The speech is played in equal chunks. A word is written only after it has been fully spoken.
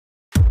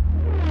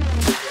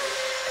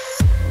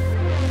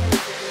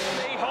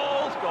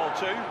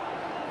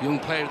Young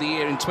Player of the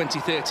Year in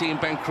 2013,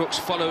 Ben Crooks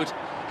followed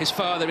his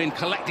father in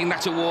collecting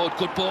that award.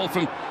 Good ball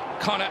from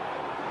Connor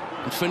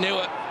and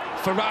Fanua.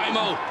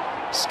 Faraimo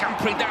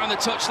scampering down the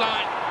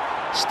touchline.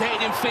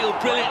 Stayed in field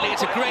brilliantly.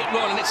 It's a great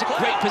run and it's a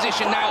great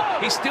position now.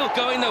 He's still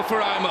going though,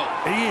 Faraimo.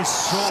 He is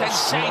so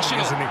sensational,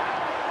 strong, isn't he?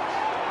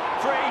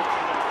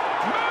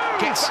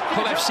 Gets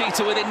Hull FC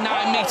to within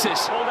 9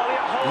 metres.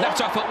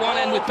 Left off at one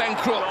end with Ben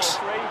Crooks.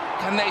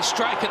 Can they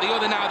strike at the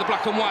other now, the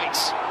black and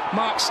whites?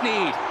 Mark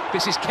Sneed.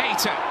 This is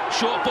Keita.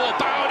 Short ball,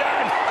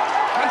 Bowden.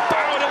 And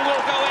Bowden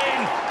will go in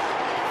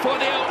for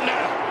the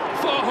opener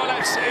for Hull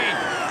FC.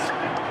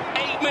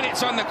 8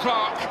 minutes on the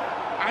clock.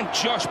 And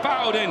Josh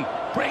Bowden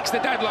breaks the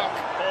deadlock.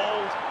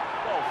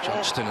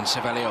 Johnston and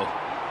Savelio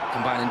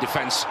combine in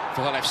defence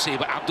for Hull FC,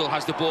 but Abdul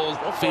has the ball,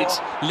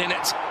 feeds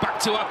Linnett, back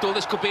to Abdul.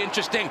 This could be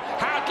interesting.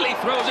 Hadley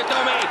throws a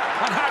dummy,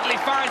 and Hadley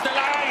finds the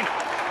line.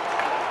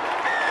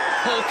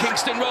 Hull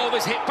Kingston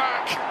Rovers hit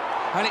back,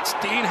 and it's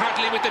Dean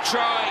Hadley with the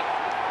try.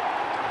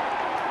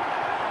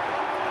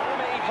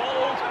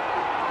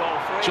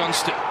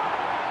 Johnston.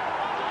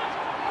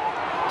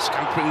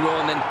 Scampering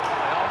run, then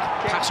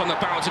pass on the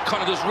bounce, and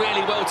Connor does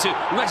really well to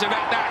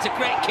resurrect that. It's a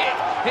great kick.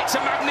 It's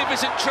a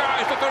magnificent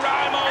try for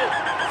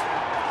Faraimo.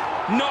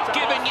 Not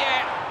given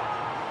yet.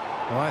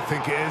 Well, I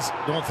think it is.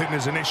 Don't think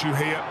there's an issue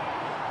here.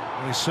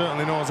 And he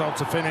certainly knows how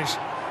to finish.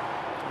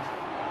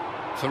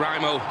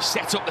 Faraimo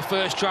set up the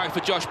first try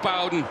for Josh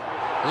Bowden.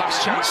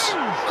 Last chance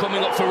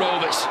coming up for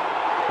Rovers.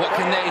 What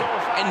can they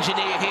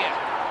engineer here?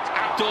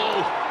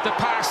 Abdul, the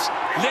pass.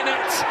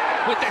 Linnett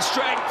with their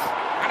strength.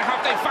 And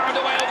have they found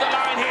a way over the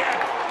line here?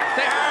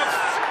 They have.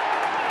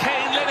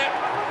 Kane Linnett,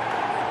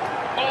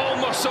 all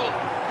muscle.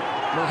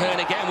 Mulhern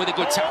again with a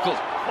good tackle.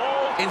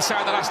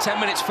 Inside the last 10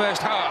 minutes,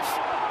 first half.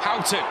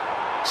 Houghton,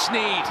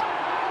 Sneed.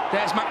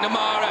 There's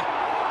McNamara.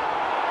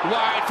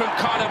 Wide from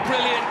Connor,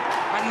 brilliant.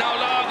 And now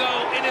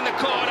Largo in the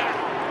corner.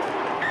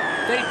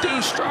 They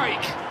do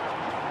strike.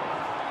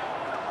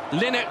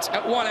 Linnett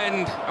at one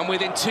end, and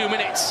within 2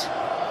 minutes,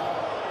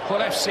 Hull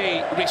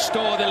FC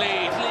restore the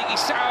lead. League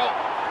South.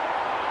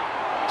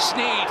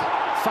 Sneed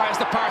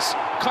fires the pass.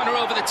 Connor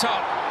over the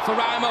top.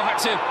 Faraimo had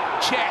to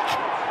check.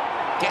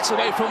 Gets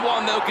away from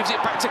one though, gives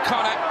it back to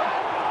Connor.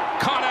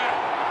 Connor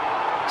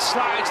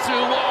slides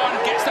through one,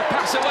 gets the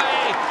pass away,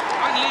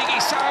 and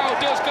League South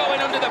does go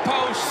in under the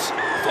posts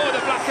for the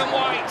black and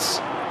whites.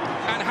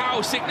 And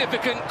how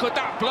significant could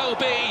that blow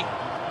be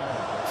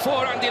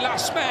for Andy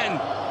Lastmen?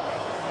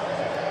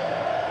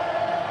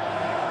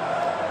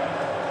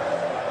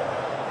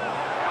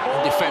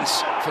 In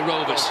defence for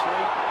Rovers,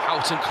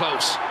 Houghton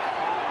close.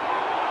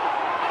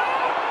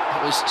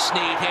 That was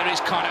Sneed, here is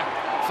Connor.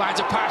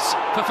 Finds a pass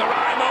for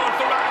Faraimo, and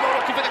Faraimo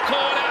looking for the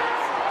corner.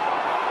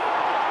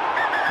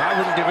 I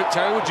wouldn't give it,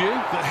 Terry, would you?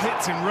 That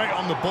hits him right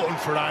on the button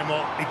for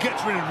Faraimo. He gets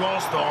rid of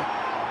Rawstorm.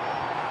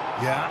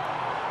 Yeah.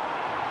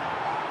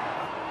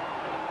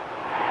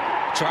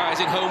 Tries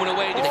in home and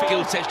away, in a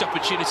gilt-edged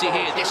opportunity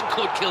here. This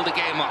could kill the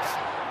game off.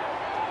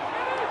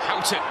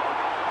 Houghton.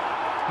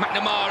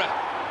 McNamara.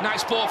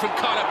 Nice ball from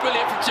Connor,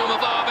 brilliant from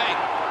Tumavave.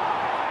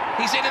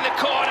 He's in the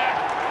corner.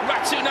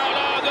 Ratu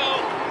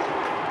Largo.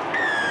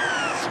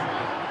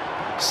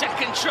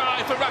 Second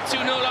try for Ratu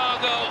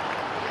Largo.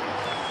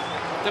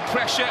 The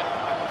pressure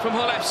from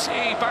Hull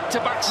FC,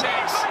 back-to-back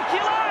sets.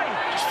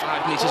 Just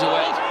 5 metres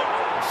away.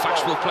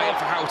 Fashionable player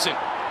for Houghton.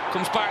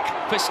 Comes back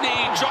for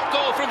Sneed. Drop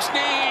goal from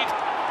Sneed.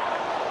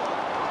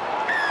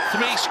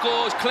 3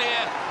 scores clear.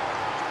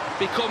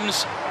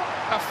 Becomes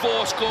a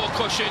 4-score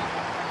cushion.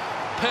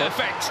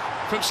 Perfect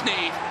from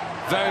Sneed.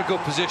 Very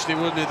good positioning,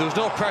 wasn't it? There was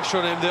no pressure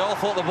on him. They all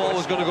thought the ball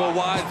was going to go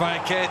wide via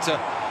Keita.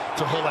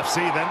 To Hull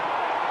FC then.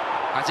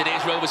 As it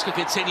is, Rovers could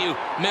continue.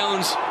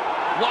 Milnes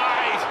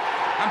wide,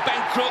 and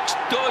Ben Crooks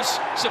does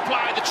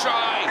supply the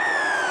try.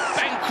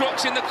 Ben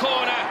Crooks in the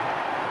corner.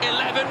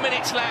 11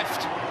 minutes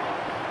left.